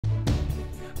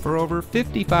For over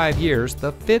 55 years,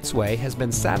 the Fitzway has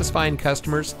been satisfying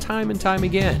customers time and time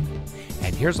again.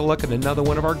 And here's a look at another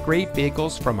one of our great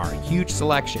vehicles from our huge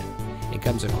selection. It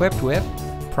comes equipped with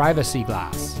privacy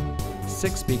glass,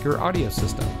 6-speaker audio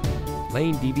system,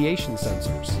 lane deviation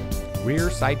sensors,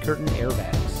 rear side curtain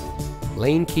airbags,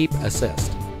 lane keep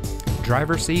assist,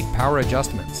 driver seat power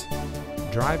adjustments,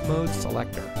 drive mode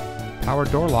selector, power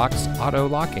door locks auto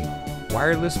locking,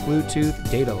 wireless Bluetooth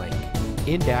data link,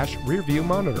 in-dash rear view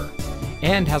monitor,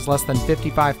 and has less than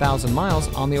 55,000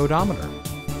 miles on the odometer.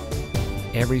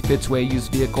 Every Fitzway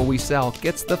used vehicle we sell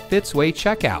gets the Fitzway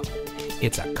checkout.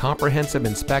 It's a comprehensive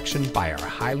inspection by our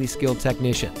highly skilled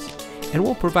technicians, and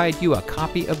we'll provide you a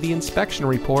copy of the inspection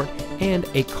report and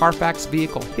a Carfax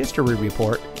vehicle history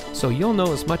report so you'll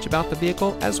know as much about the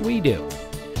vehicle as we do.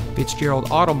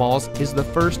 Fitzgerald Auto Malls is the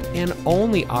first and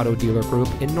only auto dealer group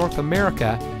in North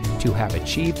America to have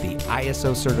achieved the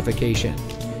ISO certification,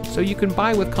 so you can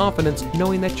buy with confidence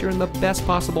knowing that you're in the best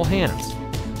possible hands.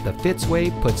 The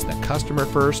Fitzway puts the customer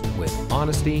first with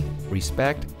honesty,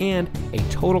 respect, and a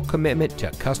total commitment to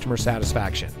customer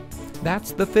satisfaction.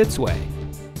 That's the Fitzway.